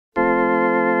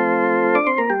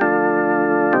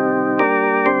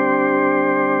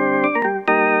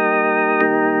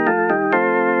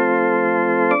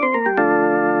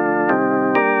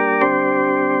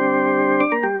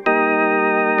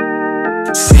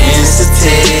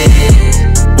sensitive.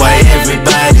 Why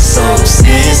everybody so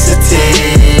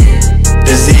sensitive?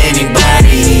 Does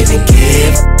anybody even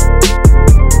give?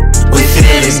 We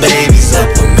feeling babies up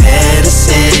with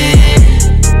medicine.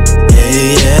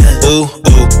 Yeah. Ooh,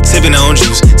 ooh, sipping on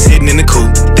juice, sitting in the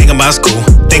coupe, thinking about school,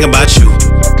 thinking about you.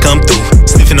 Come through,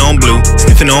 sniffing on blue,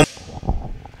 sniffing on.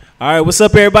 All right, what's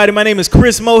up, everybody? My name is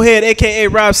Chris Mohead, a.k.a.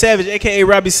 Rob Savage, a.k.a.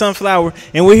 Robbie Sunflower,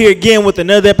 and we're here again with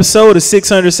another episode of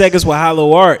 600 Seconds with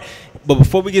HYLO Art. But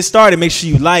before we get started, make sure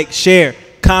you like, share,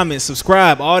 comment,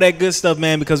 subscribe, all that good stuff,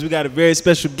 man, because we got a very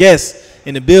special guest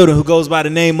in the building who goes by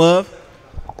the name of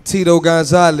TEEDO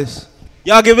Gonzalez.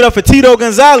 Y'all give it up for TEEDO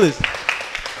Gonzalez.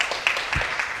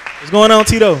 What's going on,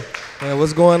 TEEDO? Man,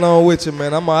 what's going on with you,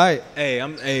 man? I'm all right. Hey,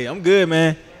 I'm good,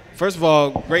 man. First of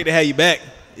all, great to have you back.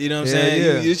 You know what I'm saying?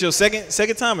 Yeah. It's your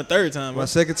second time or third time, bro? My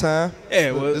second time.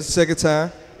 Yeah, well, this is the second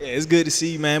time. Yeah, it's good to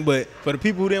see you, man. But for the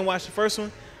people who didn't watch the first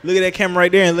one, look at that camera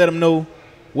right there and let them know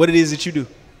what it is that you do.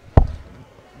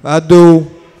 I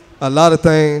do a lot of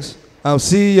things. I'm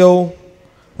CEO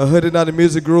of Hooded Out the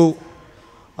Music Group.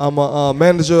 I'm a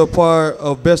manager of part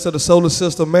of Best of the Solar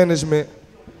System Management.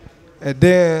 And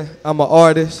then I'm an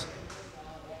artist.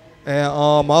 And I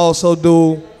also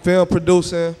do film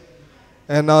producing.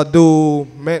 And I do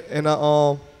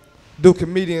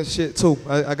comedian shit too.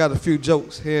 I got a few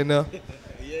jokes here and there.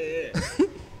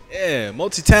 Yeah,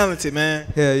 multi-talented, man.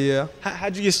 Yeah.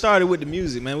 How'd you get started with the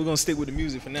music, man? We're gonna stick with the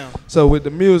music for now. So with the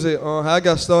music, how I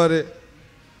got started,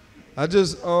 I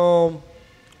just learned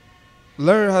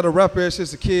how to rap ever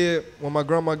since a kid. When my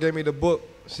grandma gave me the book,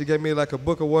 she gave me like a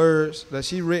book of words that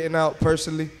she written out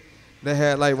personally that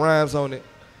had like rhymes on it.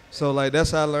 So like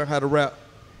that's how I learned how to rap.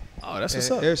 Oh, that's what's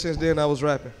up. Ever since then, I was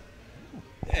rapping.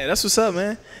 Yeah, that's what's up,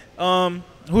 man.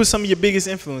 Who are some of your biggest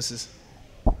influences?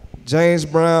 James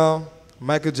Brown,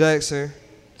 Michael Jackson,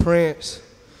 Prince,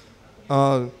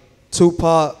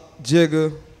 Tupac,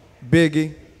 Jigga,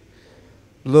 Biggie,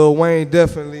 Lil Wayne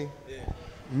definitely,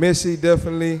 Missy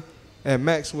definitely, and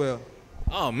Maxwell.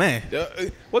 Oh man,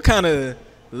 what kind of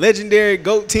legendary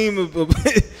GOAT team of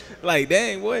like,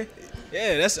 dang boy.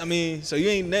 Yeah, so you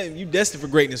ain't nothing. You destined for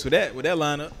greatness with that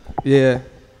lineup. Yeah.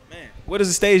 Man, where does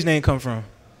the stage name come from?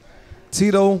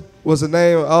 TEEDO was the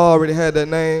name. I already had that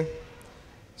name.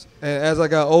 And as I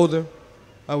got older,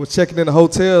 I was checking in the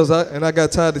hotels, and I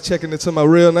got tired of checking into my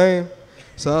real name.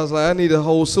 So I was like, I need a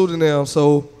whole pseudonym.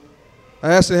 So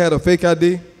I actually had a fake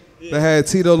ID that had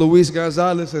TEEDO Luis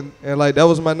Gonzalez, and like that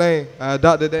was my name. I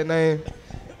adopted that name.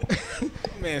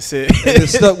 Man said and it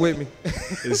stuck with me.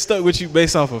 It stuck with you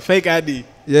based off of fake ID.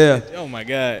 Yeah. Oh my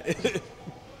God.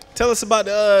 Tell us about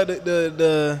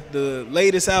the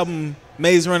latest album,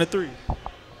 Maze Runner 3.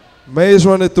 Maze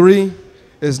Runner 3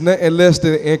 is nothing less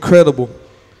than incredible.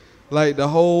 Like the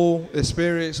whole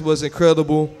experience was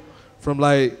incredible, from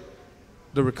like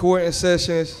the recording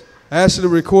sessions. I actually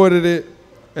recorded it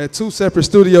at 2 separate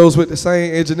studios with the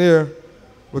same engineer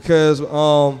because we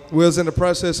was in the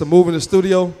process of moving the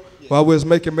studio while we was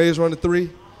making Maze Runner 3.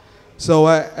 So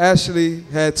I actually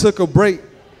had took a break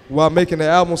while making the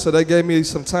album, so they gave me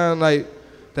some time like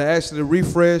to actually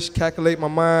refresh, calculate my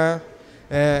mind,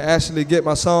 and actually get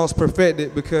my songs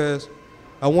perfected, because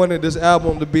I wanted this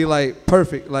album to be like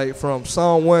perfect, like from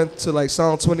song 1 to like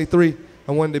song 23.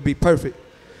 I wanted it to be perfect.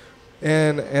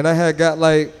 And I had got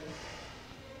like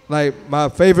my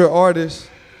favorite artist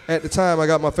at the time. I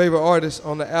got my favorite artist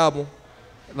on the album,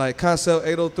 like Concept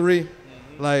 803.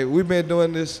 Like we've been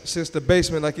doing this since the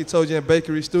basement, like he told you, in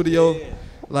Bakery Studio. Yeah.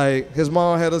 Like his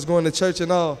mom had us going to church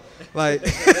and all. Like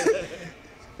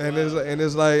and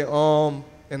it's like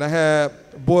and I had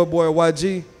boy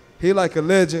YG. He like a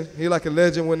legend. He like a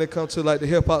legend when it comes to like the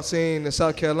hip hop scene in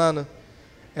South Carolina.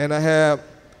 And I had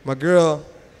my girl,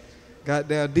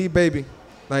 goddamn D Baby.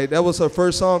 Like that was her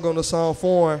first song on the song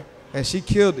Foreign, and she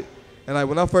killed it. And like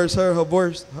when I first heard her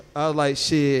voice, I was like,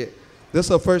 shit, this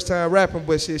her first time rapping,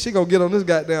 but shit, she gonna get on this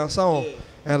goddamn song. Yeah.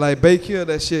 And like Bay killed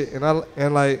that shit,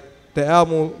 and like the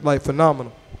album like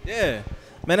phenomenal. Yeah,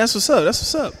 man, that's what's up. That's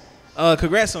what's up.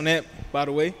 Congrats on that, by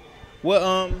the way.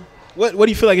 What do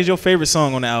you feel like is your favorite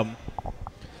song on the album? All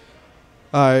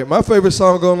right, my favorite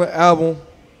song on the album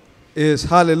is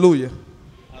Hallelujah.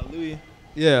 Hallelujah.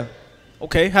 Yeah.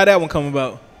 Okay, how that one come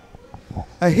about?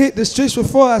 I hit the streets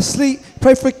before I sleep,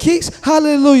 pray for keeps,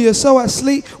 hallelujah, so I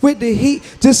sleep with the heat,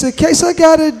 just in case I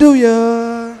gotta do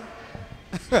ya.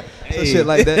 Hey. Some shit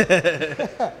like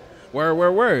that.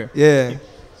 Word. Yeah.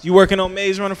 You working on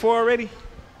Maze Runner 4 already?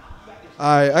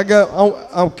 All right,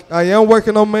 I am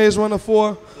working on Maze Runner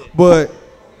 4, but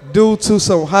due to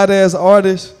some hot-ass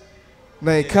artists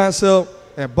named Concept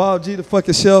and Bob G the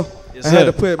fucking Chef, I had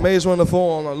to put Maze Runner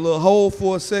 4 on a little hold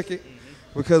for a second.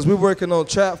 because we're working on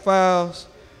Trap Files,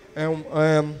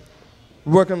 and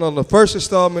working on the first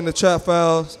installment of Trap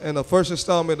Files and the first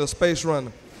installment of Space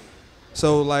Runner.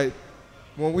 So like,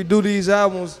 when we do these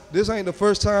albums, this ain't the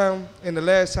first time and the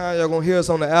last time y'all gonna hear us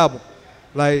on the album.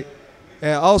 Like,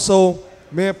 and also,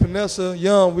 me and Panessa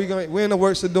Young, we in the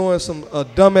works of doing a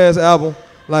dumbass album.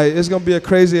 Like, it's gonna be a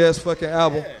crazy ass fucking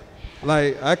album.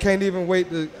 Like, I can't wait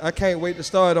to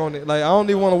start on it. Like, I don't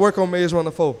even want to work on Maze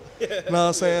Runner 4. You know what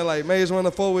I'm saying? Like, Maze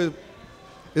Runner 4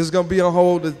 is gonna be on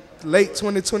hold to late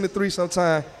 2023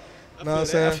 sometime. You know what I'm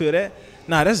saying? I feel that.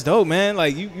 Nah, that's dope, man.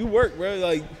 Like, you work, bro.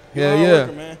 Like, you're yeah, a yeah.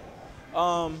 worker, man.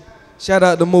 Shout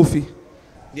out to Moofy.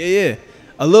 Yeah.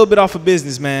 A little bit off of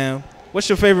business, man. What's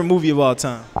your favorite movie of all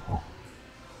time?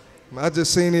 I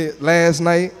just seen it last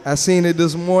night. I seen it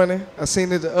this morning. I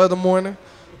seen it the other morning.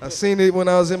 I seen it when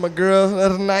I was in my girl the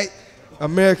other night.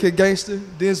 American Gangster,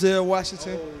 Denzel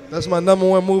Washington. That's my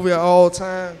 #1 movie of all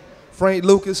time. Frank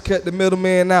Lucas cut the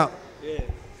middleman out. Yeah.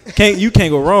 You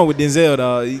can't go wrong with Denzel,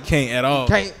 dog. You can't at all.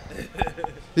 Can't.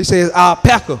 He says,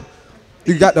 alpaca.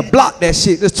 You got to block that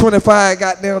shit. This $25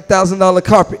 goddamn $1,000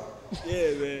 carpet.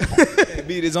 Yeah, man. He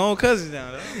beat his own cousins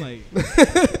down. I'm like,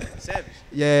 savage.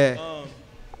 Yeah.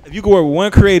 If you could work with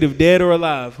one creative, dead or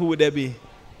alive, who would that be?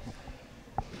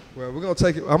 Well, we're gonna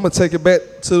take it. I'm gonna take it back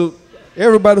to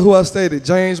everybody who I stated.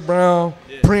 James Brown,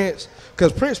 Prince,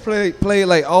 because Prince played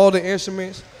like all the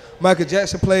instruments. Michael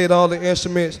Jackson played all the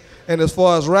instruments. And as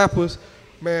far as rappers,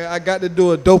 man, I got to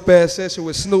do a dope ass session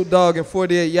with Snoop Dogg and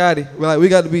 48 Yachty. Like, we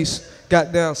got to be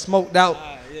goddamn smoked out.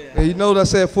 And you know what I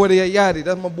said, 48 Yachty,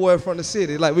 that's my boy from the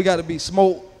city. Like, we got to be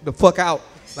smoked the fuck out.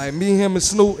 Like, me, him, and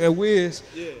Snoop and Wiz,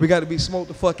 we got to be smoked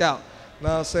the fuck out. You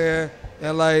know what I'm saying?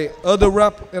 And like other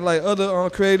other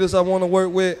creators I want to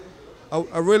work with,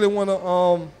 I really want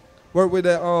to work with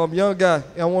that young guy.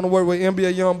 I want to work with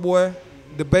NBA YoungBoy,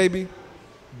 the baby,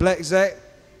 Black Zach.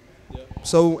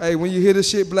 So hey, when you hear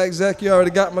this shit, Black Zach, you already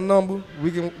got my number.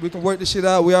 We can work this shit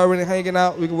out. We already hanging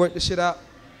out. We can work this shit out.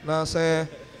 You know what I'm saying?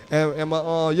 And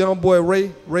my young boy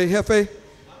Ray Hefe.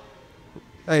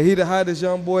 Hey, he the hottest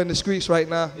young boy in the streets right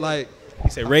now. Like, you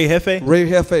say Ray Hefe? Ray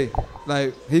Hefe.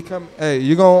 Like, he come. Hey,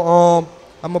 you gonna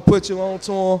I'm gonna put you on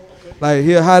to him. Like,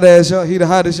 he the hottest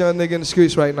young nigga in the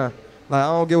streets right now. Like, I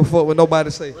don't give a fuck what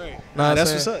nobody say. Right. Nah,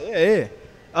 that's what's up.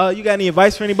 Yeah. You got any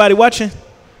advice for anybody watching?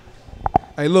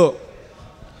 Hey, look.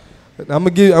 I'm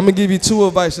gonna give you 2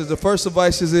 advices. The first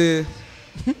advice is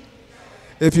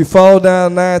if you fall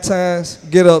down 9 times,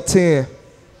 get up 10.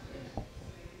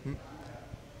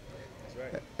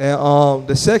 And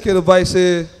the second advice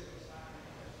is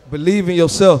believe in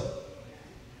yourself.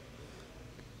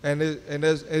 And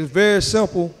it's very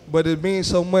simple, but it means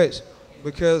so much,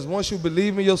 because once you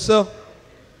believe in yourself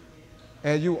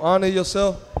and you honor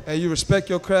yourself and you respect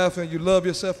your craft and you love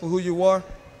yourself for who you are,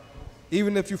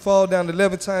 even if you fall down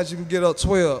 11 times, you can get up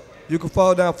 12. You can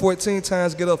fall down 14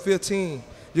 times, get up 15.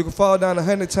 You can fall down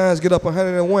 100 times, get up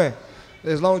 101.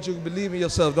 As long as you believe in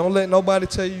yourself. Don't let nobody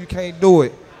tell you can't do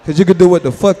it, because you can do what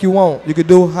the fuck you want. You can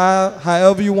do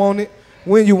however you want it,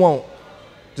 when you want.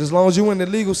 Just as long as you in the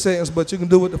legal settings, but you can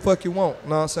do what the fuck you want. You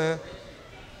know what I'm saying?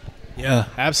 Yeah,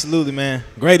 absolutely, man.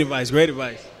 Great advice, great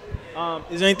advice.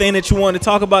 Is there anything that you want to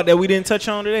talk about that we didn't touch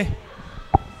on today?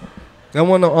 I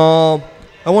want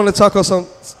to talk on some.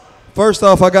 First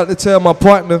off, I got to tell my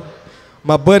partner,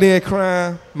 my buddy in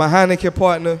crime, my Heineken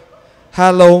partner,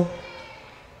 HYLO,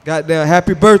 goddamn,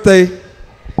 happy birthday.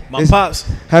 My Pops.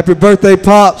 Happy birthday,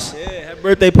 Pops. Yeah, happy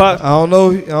birthday, Pops. I don't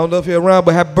know if you're around,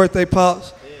 but happy birthday,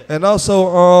 Pops. Yeah. And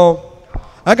also,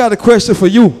 I got a question for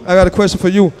you.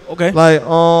 Okay. Like,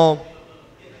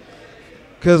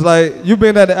 cause like you've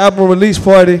been at the album release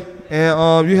party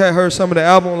and you had heard some of the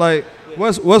album. Like,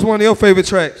 what's one of your favorite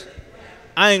tracks?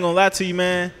 I ain't gonna lie to you,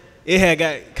 man. It had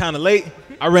got kind of late.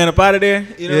 I ran up out of there,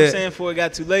 you know what I'm saying, before it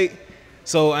got too late.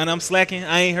 So, and I'm slacking.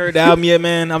 I ain't heard the album yet,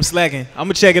 man. I'm slacking. I'm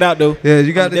going to check it out, though. Yeah,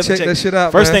 you got to check that shit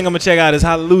out, First thing I'm going to check out is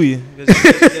Hallelujah.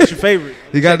 That's your favorite.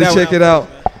 You got to check it out.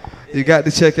 You got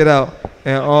to check it out.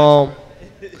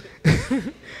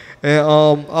 And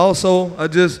also, I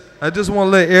just want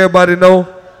to let everybody know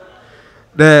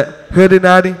that Hoodie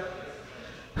Naughty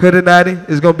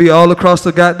is going to be all across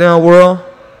the goddamn world.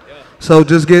 So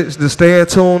just stay in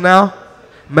tune now.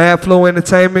 Mad Flow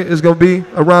Entertainment is going to be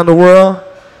around the world.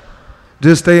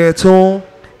 Just stay in tune.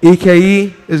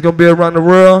 EKE is going to be around the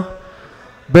world.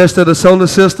 Best of the solar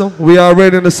system. We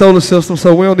already in the solar system,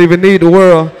 so we don't even need the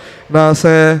world. You know what I'm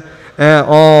saying?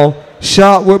 And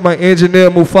shot with my engineer,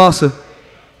 Mufasa.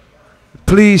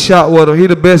 Please shot with him. He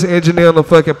the best engineer on the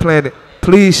fucking planet.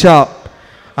 Please shot.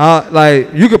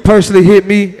 Like, you could personally hit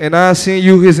me, and I'll send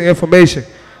you his information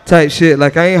type shit.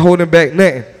 Like, I ain't holding back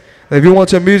nothing. If you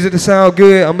want your music to sound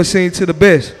good, I'm gonna sing to the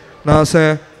best. Know what I'm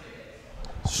saying?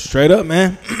 Straight up,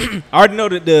 man. I already know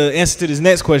the answer to this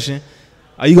next question.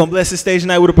 Are you gonna bless the stage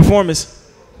tonight with a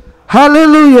performance?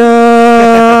 Hallelujah.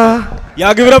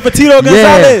 Y'all give it up for TEEDO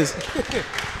Gonzalez.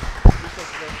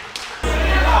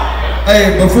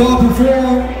 Hey, before I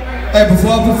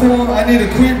perform, I need a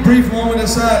quick, brief moment of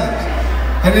silence.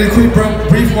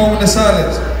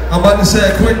 I'm about to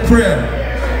say a quick prayer.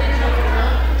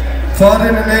 Father,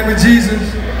 in the name of Jesus,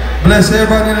 bless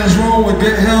everybody in this room with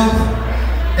good health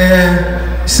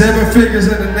and 7 figures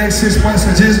in the next 6 months.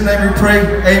 In Jesus' name we pray.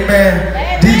 Amen.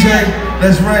 DJ,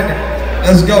 let's run it.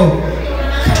 Let's go.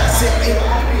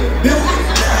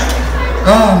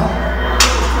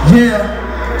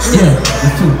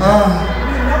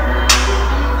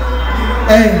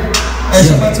 Hey,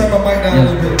 somebody turn my mic down a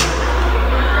little bit.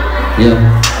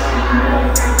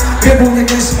 Good boy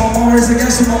against my mama is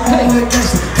against my mama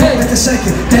against it. Hey, like a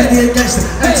shaker, daddy against it,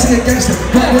 auntie against it,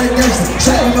 brother against it,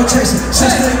 shot with no chaser,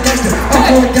 sister against it,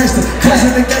 uncle against it,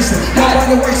 cousin against it.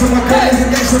 Nobody wakes up, my girl is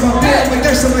against it, my bill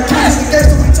against it, my kids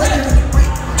against it, we taking it.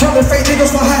 Holding fake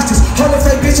niggas for hostage, holding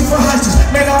fake bitches for hostage.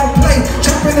 Man, I don't play,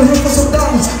 jump in the hood for some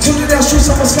dollars. Shooting down streets,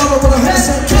 I'm a scholar with a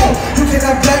 100% kill. You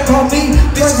cannot blackball me,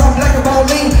 because I'm black about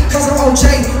me. Cause I'm OJ,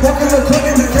 walking the court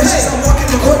in the cases, I'm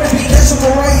walking the court in the cases, my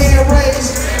right hand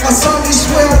raised. I saw these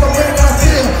swell, I'm ready to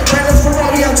feel. Ran a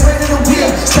Ferrari, I'm turning the wheel.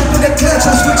 Step in the clutch,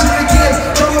 I'm switching the gears.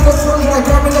 Drumming the front like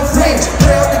grabbing the friends.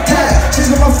 Pray on the tag, she's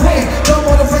with my friend. Dumb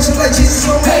on the face like Jesus,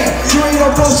 no man. You ain't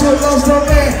no boss, you a lost no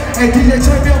man. Hey, DJ,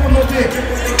 turn me up a little bit.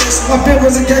 My bill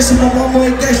was against it, my mama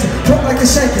against it. Pump like a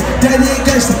shaker, daddy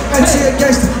against it, auntie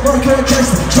against it, uncle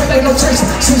against it, straight ain't no chaser,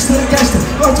 sister against it,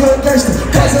 uncle against it,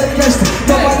 cousin against it.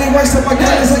 Nobody wastes it, my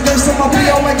girl is against it, my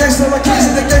PO against it, my kids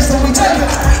is against it, we take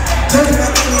it.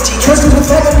 Cause of the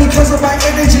follow me, cause of my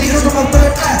energy, cause of my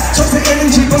third eye. Trust the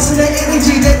energy, bustin' that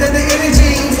energy, that the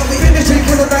energy. Energy,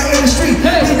 cause I'm not in the street.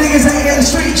 These niggas ain't in the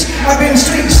streets, I'm in the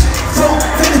streets. Flow,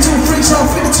 52 freaks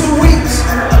off 52 weeks.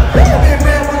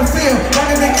 Man, on the field,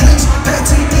 running in cleats. Back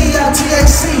to the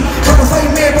THC. Come to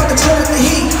fight man, about to turn in the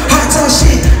heat. Hot tub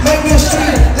shit, make me a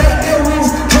street. Lay me a roof,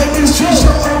 make me the streets.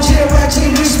 Show OG,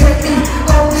 YG, respect me.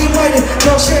 Only waiting,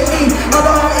 don't shake me. I'm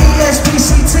the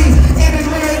RESPCT. Any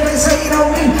man that's hating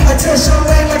on me, I test your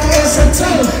name like an SAT.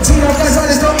 TEEDO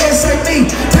Gonzalez, don't answer me.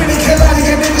 Pretty Kalani,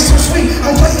 and niggas so sweet.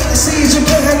 I'm playing the seeds, you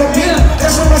can't handle me.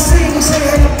 That's what I see, you say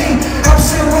handle me. I'm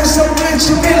still one so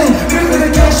rich, you million. Bringing the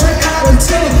cash straight out of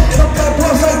 10. Fuck that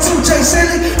boy like 2J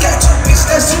silly. Got 2 beats,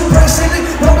 that's 2 brain silly.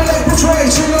 Woman like Betray,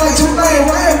 treat like 2 lane.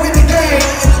 Why ain't with the game?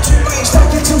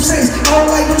 Stuck in 2 cents, I don't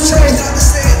like no change.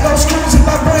 No screws in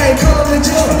my brain, call them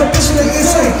legit from the bitch they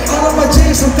insane. All of my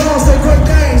jeans, some dogs, they great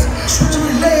games. Put you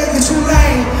in leg, you're too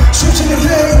lame. Shoot you in the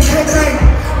leg, you can't think.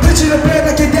 Put you in the bed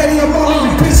like your daddy or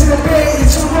mama. Bitch in the bed, you're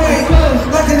too lame.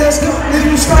 Like it, let's go, then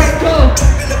you strike.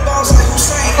 Dropping the balls like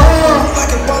Hussein.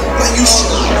 Like a boat, like you shoot.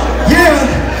 Yeah.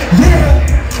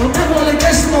 My mama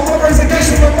against it, my mama is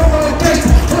against it, my mama against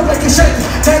it. Flip like a shaker,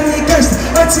 daddy against it,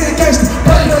 auntie against it,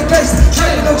 brother against it,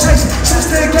 straight no chaser,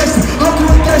 sister against it, uncle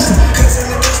against it, cousin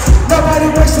against it.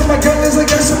 Nobody wastes it, my girl is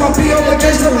against it, my PO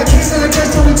against it, my kids is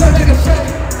against it, we touching the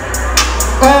fake.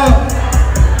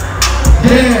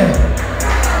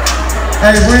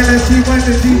 Hey, when let's keep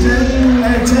running, DJ.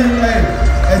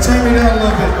 Hey, turn me down a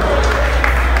little bit.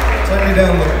 Turn me down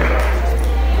a little bit.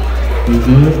 You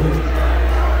good?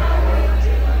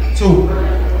 2.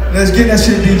 Let's get that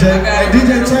shit, DJ. Hey,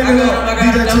 DJ, turn it up.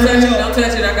 DJ, turn me up. Don't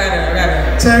touch it, I got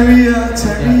it. Turn me up.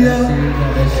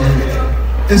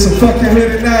 It's a fucking hood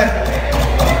tonight.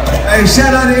 Hey,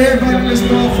 shout out to everybody in this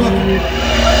motherfucker.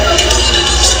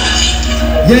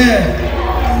 Yeah.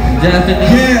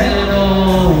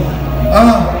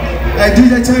 Hey,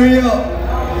 DJ, turn me up.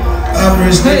 I'm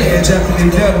rich nigga in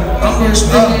Japanese denim. I'm rich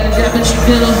nigga in Japanese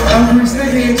denim. I'm rich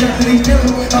nigga in Japanese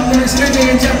denim. I'm rich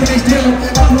nigga in Japanese denim.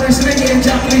 I'm rich nigga in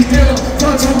Japanese denim.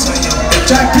 One time,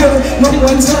 Jack Killer. No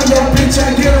one time, yo, bitch,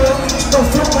 I get her. Use no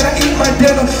front when I eat my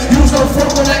dinner. Use no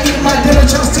front when I eat my dinner.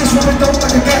 Justice when it don't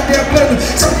like a goddamn blender.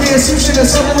 Some me and sushi, and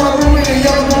some of my roomie, and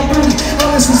y'all my booty.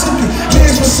 I'm in Suzuki,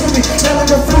 kids with Sumi, telling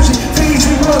the Fuji,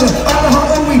 Fiji brother, all of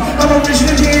her Umi. I'm a rich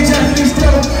nigga in Japanese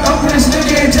denim. I'm a rich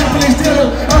nigga in Japanese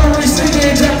denim. I'm a rich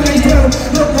nigga in Japanese denim.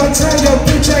 Look one time, yo,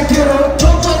 bitch, I get her.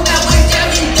 Don't want that like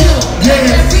Japanese denim.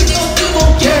 Yeah. Every video you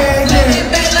gon' get. Let it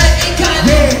back like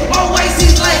Akon. Always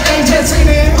he's like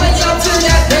Argentina. when y'all tell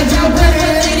y'all they do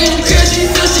better. Nigga, girl, she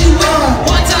feel she wrong.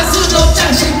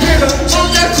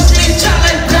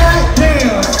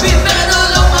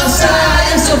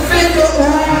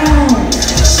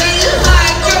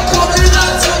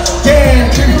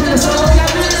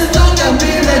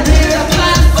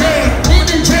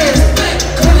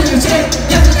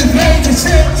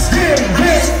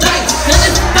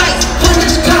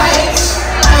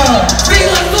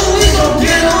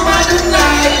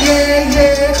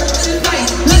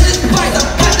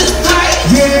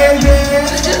 saying?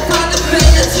 It's hard to say,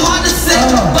 it's hard to say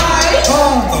goodbye.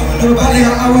 Everybody,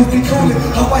 I always be coolin'.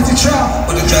 I watch the trap.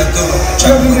 With the trap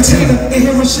through the Tina, and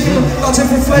Hiroshima. All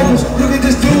different flavors. You can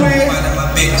just do it.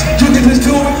 You can just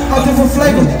do it. All different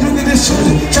flavors. You can just choose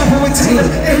it. Chopping with Tina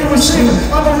and Hiroshima.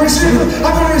 I'm a rich nigga.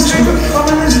 I'm a rich nigga. I'm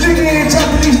a rich nigga in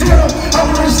Japanese dealer. I'm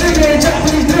a rich nigga in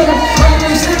Japanese dealer. I'm a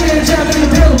rich nigga in Japanese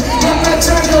dealer. Look my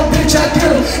time, yo, bitch, I get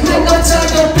it. Look my time,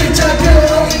 yo, bitch, I get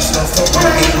it. When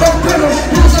I eat no dinner,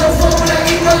 use no phone when I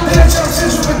eat no dinner. I'm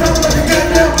sensual, but don't let it get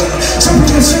down. Some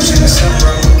people searching the sun.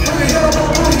 I'm a yellow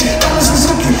booty. I'm a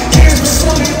Suzuki. Hands with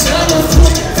Sony. I'm a fool.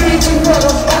 Feed to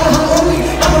water. I'm a holy.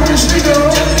 I'm a rich nigga.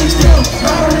 Japanese dealer.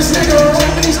 I'm a rich nigga.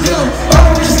 Japanese dealer. I'm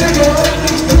a rich nigga.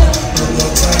 Japanese dealer.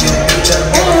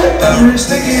 I'm a rich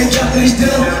nigga and Japanese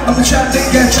dealer. I'm a trap nigga,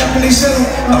 got Japanese dealer.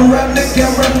 I'm a rap nigga, got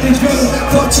Japanese dealer.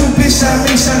 Fuck two bitches, I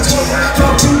mean side 20.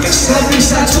 Fuck two bitches, I mean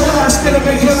side 20. I spit up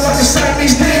and look like a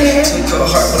Siamese dead.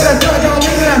 That dog on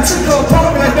me, I took her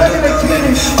apart, but I dug in the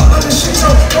clinic. All of the shit, so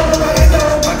all of my endo.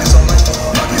 Pockets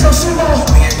on sumo.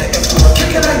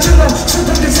 Kicking like judo. Shoot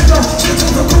up the zero. Shoot to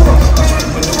the Cuba.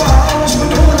 I always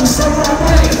maneuver in the samurai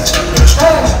way.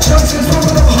 Johnson's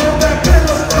moving up a whole back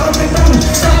pillar. I'm in the mood.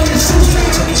 Stop your sushi.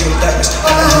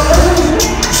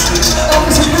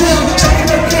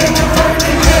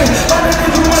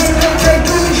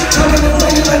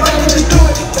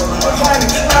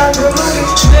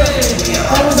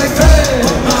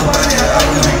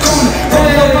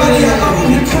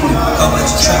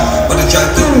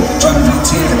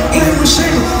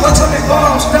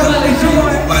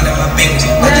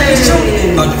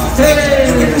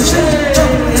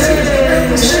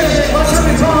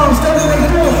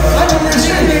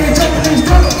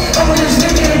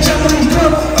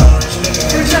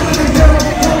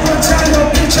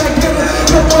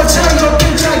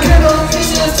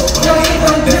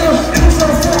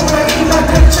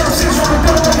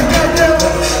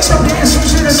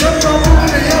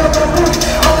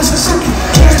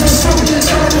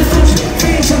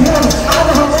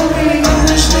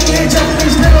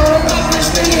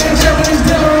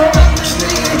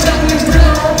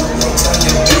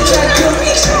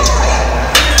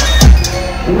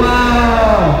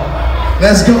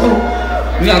 Let's go.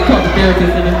 We gotta talk to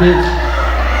therapists in this bitch.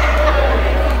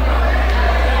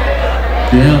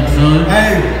 Damn, son.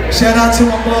 Hey, shout out to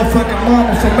my motherfucking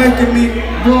mama for making me.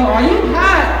 Bro, are you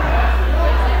hot?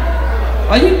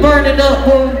 Are you burning up,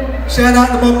 boy? Shout out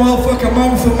to my motherfucking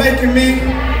mama for making me.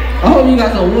 I hope you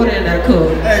got some water in that cup.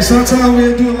 Hey, sometimes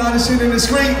we'll do a lot of shit in the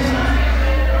street.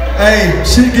 Hey,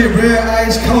 shit get real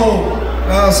ice cold. You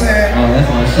know what I'm saying? Oh, that's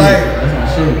my shit. That's my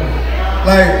shit.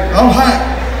 Like, I'm hot.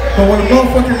 But when the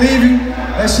motherfucker leave you,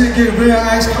 that shit get real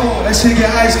ice cold. That shit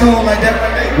get ice cold like that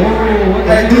right there. Whoa,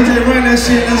 hey, DJ, run that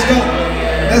shit. Let's go.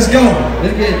 Let's go.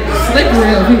 Let's get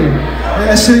slippery up here. Yeah,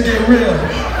 that shit get real.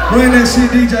 Run that shit,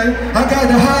 DJ. I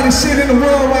got the hottest shit in the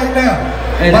world right now.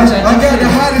 Hey, I got the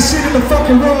hottest shit in the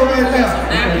fucking world right now.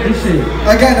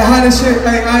 I got the hottest shit.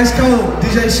 Hey, ice cold.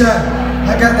 DJ Shot.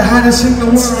 I got the hottest shit in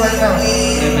the world right now.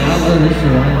 Hey, man, I love this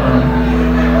shit right now.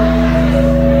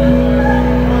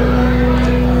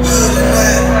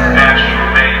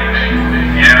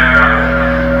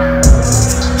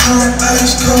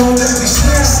 Cold that we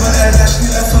stand for as she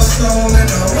left her soul in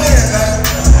her way now.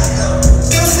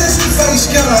 Your sexy face,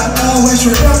 girl, I always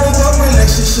remember what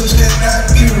relationships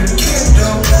cannot be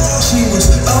rekindled. She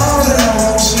was all that I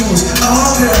want, she was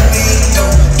all that I need.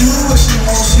 Don't do what she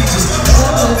wants, she just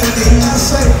up and leave. I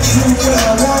say, you what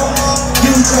I want,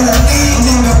 you what I need.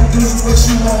 And don't do what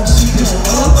you want, she just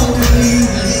up and leave.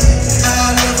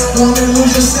 I never wanna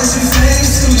lose your sexy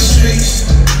face to the streets,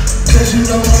 cause you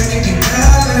know I can get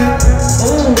violent.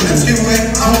 If you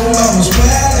went home, I was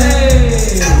wildin'.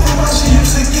 That's why she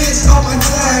used to get all my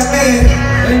time,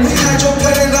 man. We had your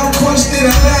planet on course, did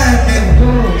alignment.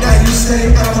 Now you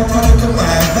say I'm a product of my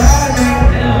environment.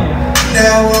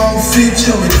 Now I don't fit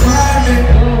your requirement.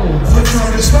 But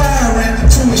from inspiring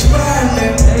to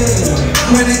experiment.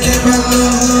 When it came my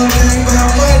love came my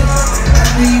money. I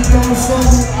need no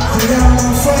phone without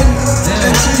my funny.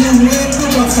 Until you went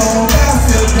through my phone, I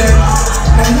feel that.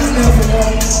 Now you never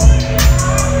want.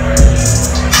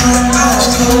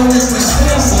 Cold as we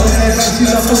simple, and she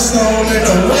left her soul in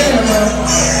the way now.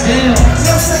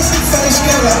 Your sexy face,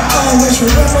 girl, I always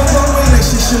remember what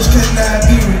relationships cannot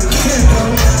be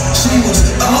rekindled. She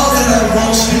was all that I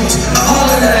want, she was all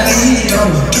that I need.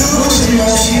 Don't do what she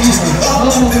wants, she just up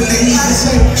and leave. I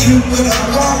say, do what I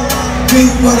want, do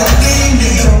what I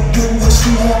need. Don't do what she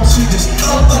wants, she just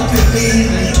up and leave.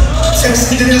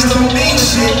 Sexy just don't mean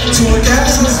shit to a guy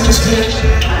who's this shit.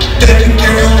 Baby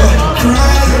girl,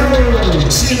 crying.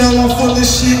 She know I'm full of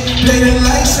shit, play the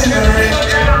lights in the ring.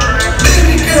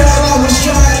 Baby girl, I was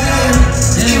trying.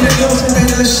 Even though it's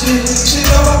regular shit, she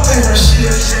know my favorite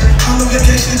shit. I'm a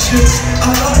vacation trip,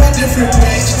 I'm up at different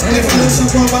things. If you look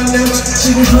up on my lips,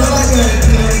 she was real like a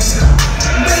eclipse.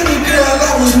 Baby girl,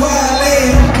 I was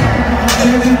wildin'.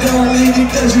 Baby, don't leave me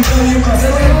cause you know you're my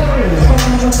friend. My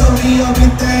mama told me all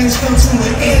good things come to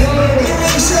an end. You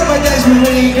ain't said my days when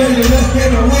we ain't girl, you left me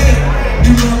to win.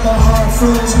 You know my heart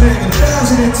froze, nigga,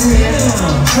 2010.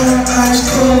 Her eyes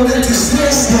cold at the skin,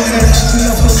 but she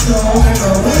left her soul in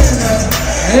the winter.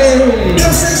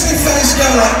 Your sexy face,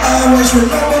 girl, I always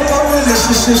remember my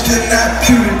relationships could not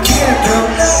be rekindled.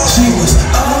 She was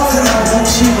all that I want,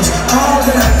 she was all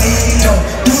that I need. Don't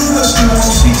do what she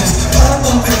wants, she just up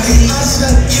and leave. I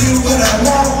said, you what I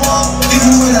want, you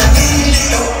what I need.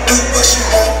 Don't do what she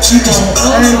wants, she just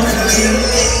up and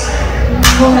leave.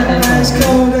 Her eyes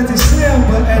cold at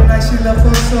December, at night she left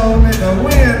her soul in the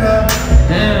winter.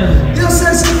 Your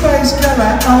sexy face, girl,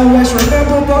 I always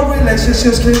remember, but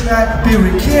relationships cannot be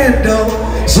rekindled.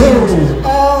 She was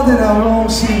all that I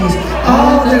want, she was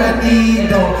all that I need.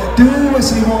 Don't do what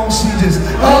she wants, she just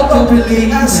up and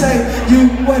leave. I say, you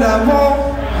what I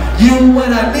want, you what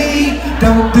I need.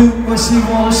 Don't do what she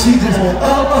wants, she just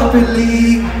up and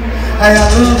leave. Hey, I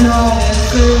love y'all.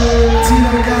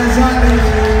 TEEDO Gonzalez.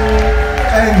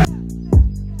 Hey.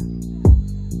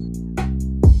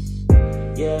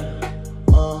 Yeah,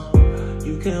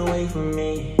 you couldn't wait for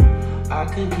me. I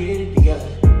could get it together,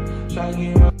 try to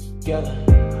get my together.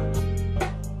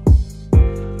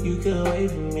 You couldn't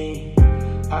wait for me.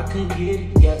 I could get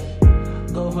it together,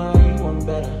 go find you one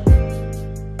better.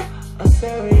 I'm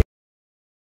sorry.